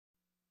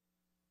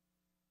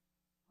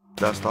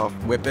dust off.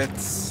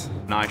 Whippets.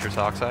 Nitrous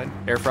oxide.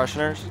 Air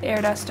fresheners.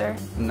 Air duster.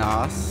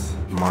 NOS.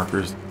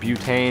 Markers.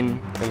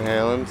 Butane.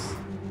 Inhalants.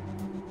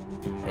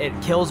 It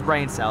kills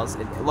brain cells,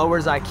 it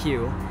lowers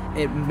IQ,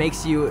 it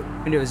makes you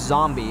into a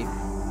zombie.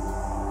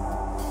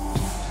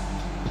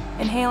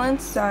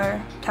 Inhalants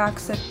are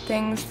toxic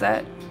things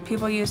that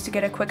people use to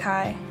get a quick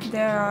high.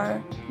 There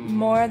are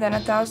more than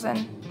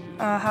 1,000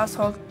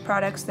 household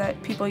products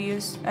that people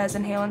use as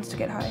inhalants to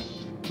get high.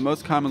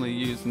 Most commonly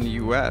used in the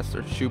U.S.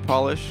 are shoe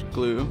polish,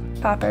 glue,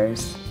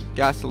 Poppers,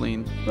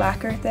 gasoline,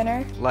 lacquer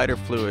thinner, lighter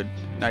fluid,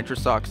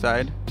 nitrous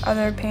oxide,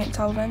 other paint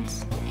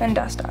solvents, and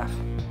dust off.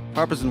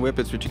 Poppers and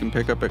whippets, which you can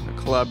pick up at a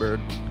club or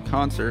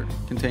concert,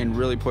 contain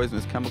really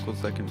poisonous chemicals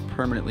that can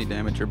permanently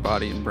damage your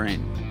body and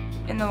brain.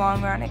 In the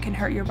long run, it can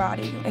hurt your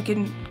body. It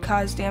can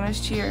cause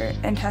damage to your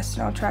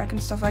intestinal tract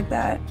and stuff like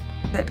that.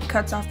 That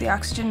cuts off the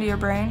oxygen to your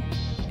brain.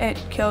 It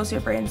kills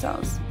your brain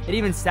cells. It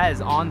even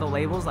says on the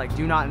labels, like,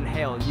 do not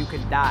inhale, you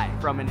could die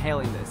from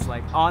inhaling this.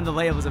 Like, on the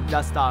labels of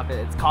dust off,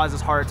 it causes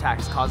heart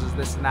attacks, causes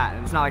this and that.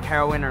 And it's not like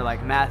heroin or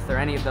like meth or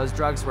any of those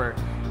drugs where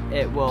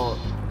it will,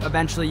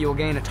 eventually you'll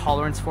gain a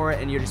tolerance for it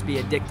and you'll just be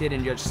addicted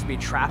and you'll just be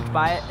trapped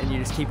by it and you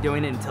just keep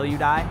doing it until you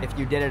die. If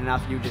you did it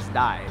enough, you just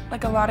die.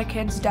 Like, a lot of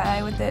kids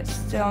die with it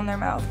still in their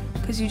mouth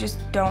because you just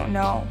don't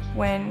know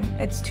when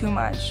it's too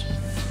much.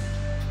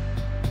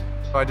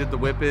 I did the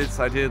whippets,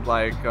 I did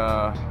like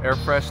air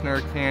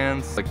freshener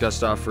cans. Like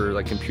dust off for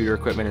like computer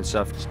equipment and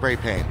stuff. Spray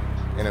paint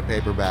in a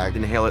paper bag.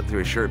 Inhale it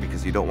through a shirt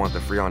because you don't want the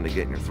Freon to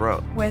get in your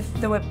throat.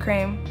 With the whipped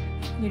cream,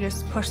 you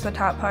just push the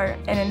top part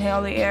and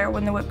inhale the air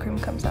when the whipped cream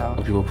comes out.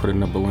 People put it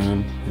in a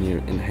balloon and you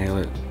inhale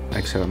it,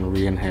 exhale and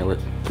re-inhale it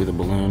through the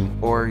balloon.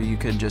 Or you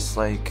could just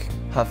like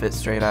huff it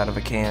straight out of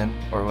a can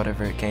or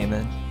whatever it came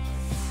in.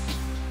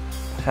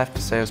 I have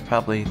to say I was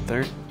probably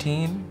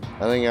 13.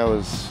 I think I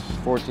was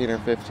 14 or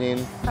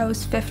 15. I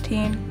was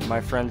 15. My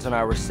friends and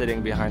I were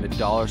sitting behind a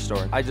dollar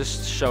store. I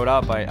just showed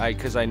up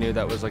because I knew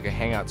that was like a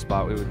hangout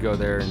spot. We would go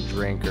there and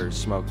drink or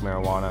smoke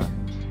marijuana.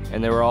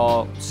 And they were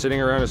all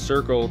sitting around a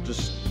circle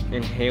just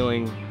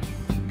inhaling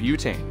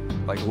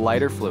butane, like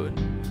lighter fluid.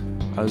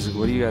 I was like,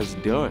 what are you guys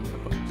doing?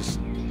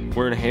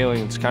 We're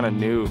inhaling, it's kind of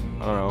new.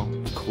 I don't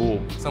know, it's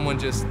cool. Someone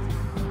just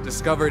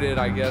discovered it,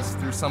 I guess,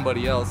 through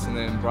somebody else and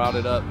then brought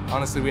it up.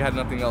 Honestly, we had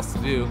nothing else to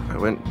do. I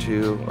went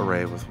to a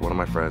rave with one of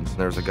my friends, and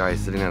there was a guy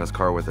sitting in his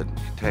car with a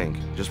tank.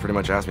 Just pretty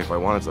much asked me if I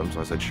wanted some, so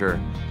I said sure.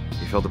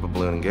 He filled up a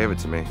balloon and gave it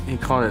to me. He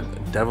called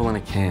it devil in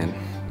a can.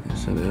 He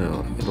said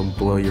it'll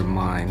blow your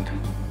mind.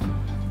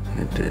 And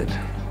it did.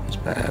 It was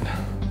bad.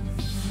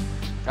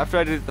 After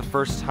I did it the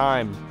first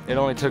time, it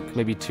only took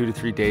maybe 2 to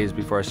 3 days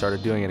before I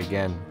started doing it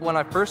again. When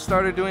I first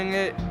started doing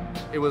it,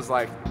 it was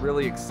like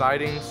really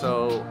exciting,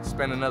 so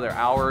spend another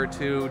hour or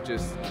two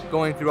just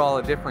going through all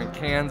the different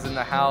cans in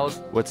the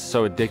house. What's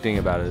so addicting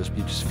about it is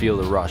you just feel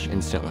the rush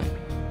instantly.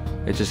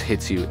 It just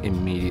hits you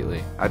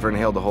immediately. I've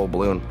inhaled the whole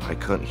balloon. I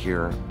couldn't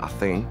hear a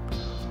thing.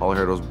 All I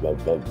heard was wah,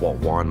 wah, wah,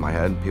 wah in my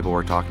head. People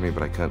were talking to me,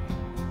 but I couldn't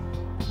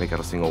make out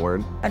a single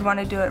word. I'd want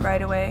to do it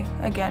right away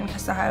again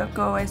because the high would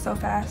go away so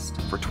fast.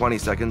 For 20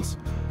 seconds,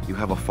 you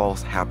have a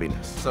false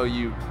happiness. So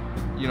you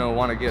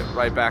want to get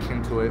right back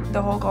into it.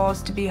 The whole goal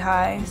is to be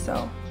high,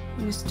 so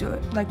you just do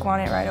it, like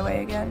want it right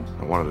away again.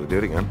 I wanted to do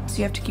it again. So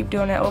you have to keep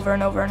doing it over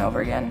and over and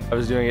over again. I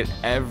was doing it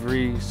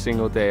every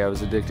single day. I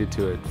was addicted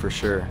to it, for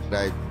sure.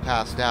 I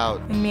passed out.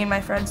 And me and my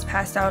friends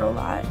passed out a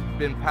lot.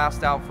 Been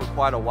passed out for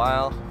quite a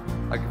while,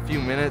 like a few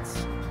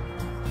minutes,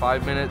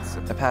 5 minutes.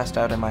 I passed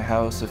out in my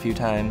house a few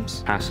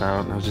times. Pass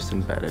out, and I was just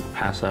in bed. I'd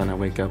pass out and I'd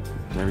wake up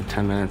every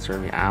 10 minutes or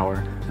every hour.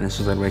 And as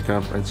soon as I'd wake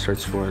up, I'd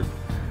search for it.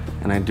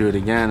 And I'd do it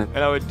again.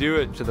 And I would do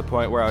it to the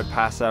point where I would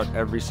pass out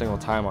every single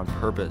time on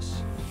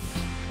purpose.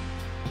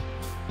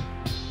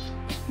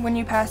 When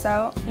you pass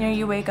out,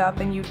 you wake up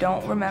and you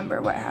don't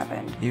remember what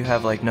happened. You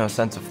have like no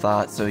sense of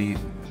thought, so you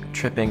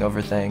tripping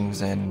over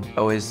things and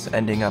always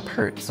ending up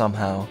hurt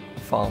somehow,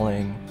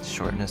 falling,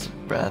 shortness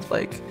of breath,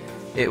 like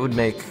it would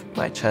make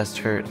my chest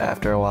hurt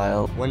after a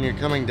while. When you're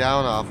coming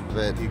down off of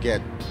it, you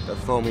get a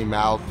foamy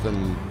mouth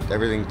and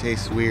everything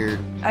tastes weird.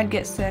 I'd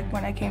get sick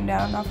when I came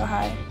down off a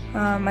high.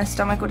 My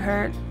stomach would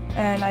hurt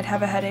and I'd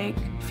have a headache,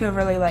 feel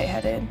really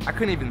lightheaded. I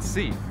couldn't even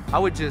see. I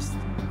would just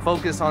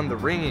focus on the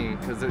ringing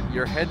because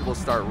your head will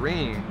start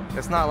ringing.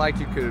 It's not like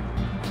you could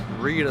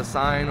read a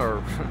sign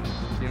or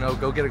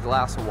go get a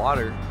glass of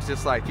water. It's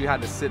just like you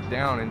had to sit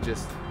down and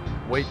just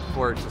wait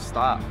for it to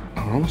stop.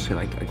 I would almost say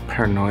like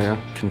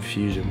paranoia,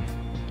 confusion.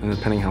 And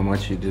depending how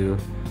much you do,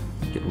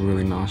 you get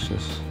really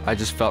nauseous. I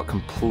just felt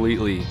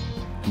completely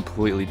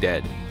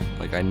dead.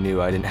 Like I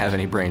knew I didn't have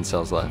any brain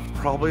cells left.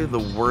 Probably the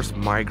worst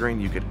migraine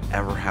you could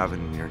ever have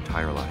in your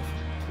entire life,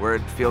 where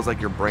it feels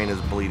like your brain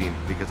is bleeding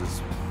because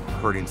it's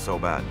hurting so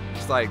bad.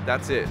 It's like,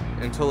 that's it.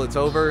 Until it's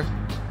over,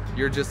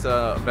 you're just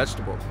a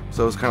vegetable.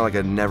 So it's kind of like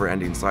a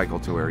never-ending cycle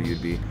to where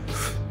you'd be,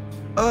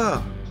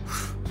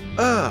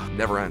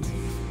 never ends.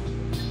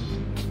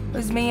 It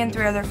was me and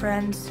 3 other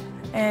friends,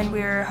 and we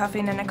were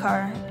huffing in a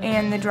car,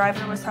 and the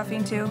driver was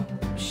huffing too.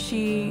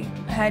 She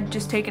had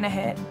just taken a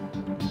hit,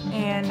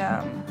 and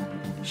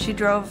she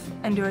drove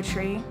into a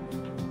tree,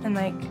 and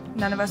like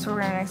none of us were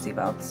wearing our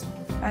seatbelts.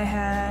 I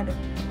had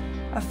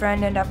a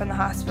friend end up in the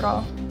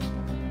hospital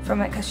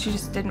from it because she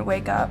just didn't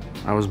wake up.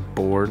 I was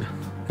bored.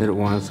 Did it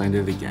once, I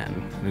did it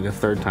again. I did it a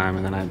third time,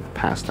 and then I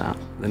passed out.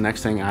 The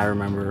next thing I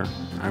remember,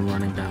 I'm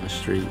running down the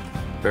street,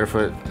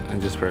 barefoot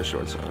and just a pair of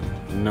shorts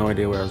on. No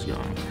idea where I was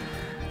going.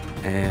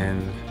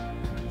 And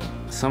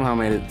somehow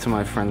made it to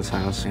my friend's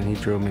house, and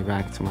he drove me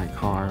back to my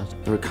car.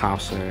 There were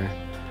cops there,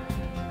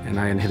 and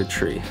I had hit a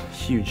tree,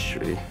 huge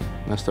tree,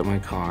 messed up my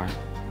car.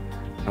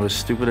 I was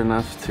stupid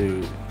enough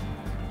to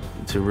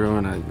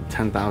ruin a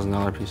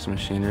 $10,000 piece of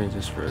machinery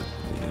just for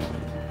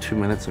 2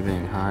 minutes of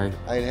being high.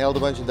 I inhaled a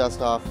bunch of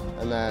dust off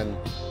and then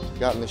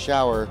got in the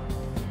shower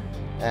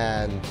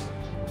and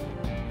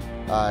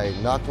I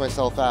knocked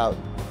myself out,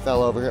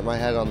 fell over, hit my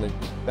head on the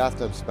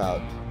bathtub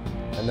spout.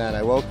 And then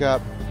I woke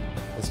up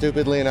and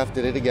stupidly enough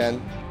did it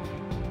again,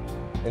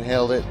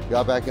 inhaled it,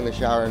 got back in the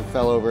shower and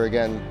fell over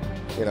again.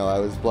 You know, I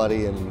was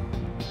bloody and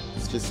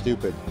it's just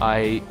stupid.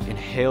 I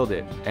inhaled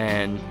it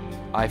and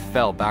I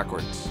fell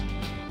backwards,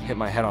 hit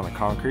my head on the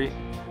concrete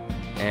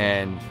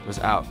and was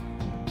out.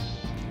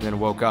 And then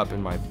woke up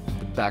and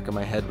the back of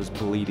my head was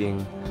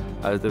bleeding.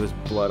 There was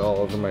blood all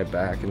over my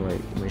back and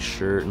my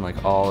shirt and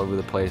like all over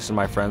the place. And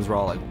my friends were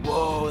all like,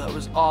 whoa, that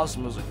was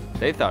awesome. I was like,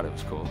 they thought it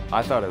was cool.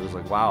 I thought it was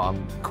like, wow,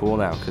 I'm cool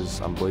now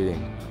because I'm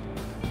bleeding.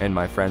 And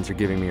my friends are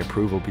giving me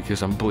approval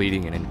because I'm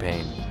bleeding and in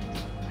pain.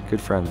 Good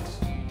friends.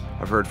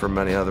 I've heard from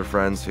many other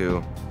friends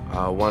who,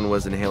 one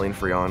was inhaling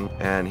Freon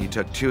and he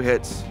took 2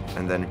 hits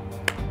and then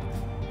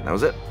that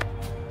was it.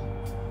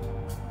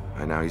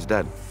 And now he's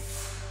dead.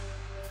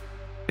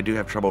 I do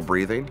have trouble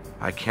breathing.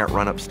 I can't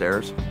run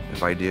upstairs.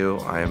 If I do,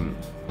 I'm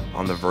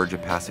on the verge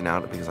of passing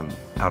out because I'm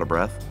out of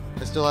breath.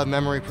 I still have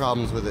memory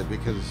problems with it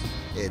because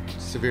it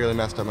severely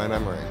messed up my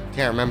memory.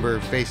 Can't remember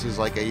faces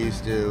like I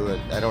used to.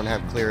 I don't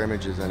have clear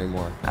images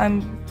anymore.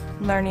 I'm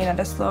learning at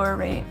a slower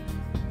rate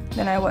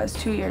than I was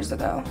 2 years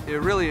ago.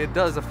 It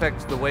does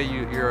affect the way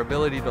your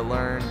ability to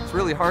learn. It's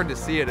really hard to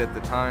see it at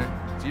the time.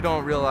 So you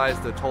don't realize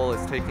the toll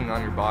it's taking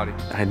on your body.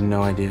 I had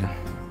no idea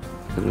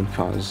it would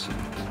cause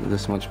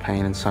this much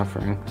pain and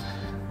suffering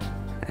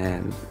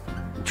and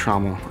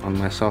trauma on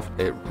myself.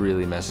 It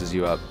really messes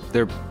you up.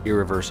 They're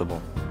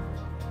irreversible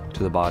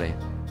to the body.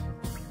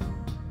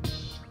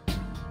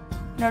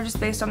 Just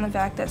based on the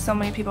fact that so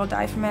many people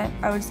die from it,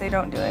 I would say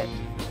don't do it.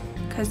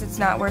 Because it's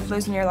not worth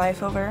losing your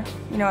life over.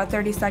 A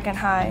 30-second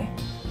high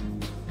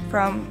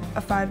from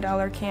a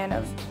 $5 can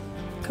of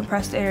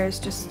compressed air is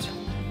just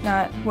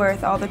not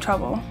worth all the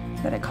trouble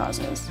that it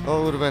causes.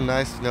 Well, it would have been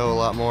nice to know a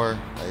lot more.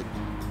 I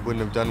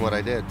wouldn't have done what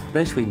I did.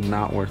 Basically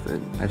not worth it.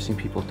 I've seen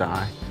people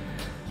die.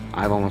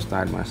 I've almost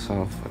died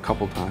myself a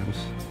couple times.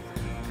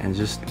 And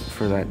just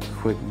for that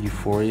quick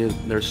euphoria,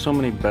 there's so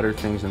many better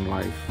things in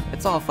life.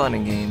 It's all fun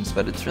and games,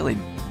 but it's really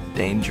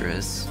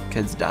dangerous.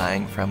 Kids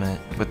dying from it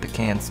with the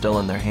can still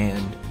in their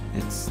hand.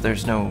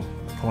 There's no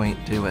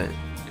point to it.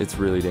 It's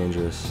really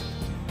dangerous.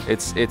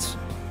 It's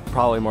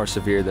probably more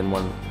severe than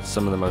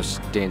some of the most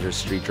dangerous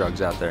street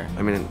drugs out there.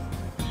 I mean,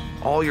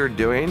 all you're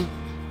doing,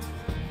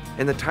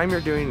 in the time you're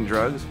doing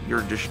drugs,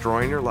 you're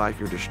destroying your life,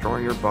 you're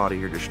destroying your body,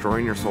 you're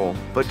destroying your soul.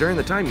 But during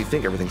the time, you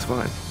think everything's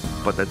fine.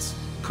 But that's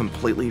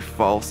completely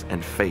false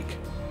and fake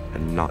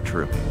and not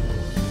true.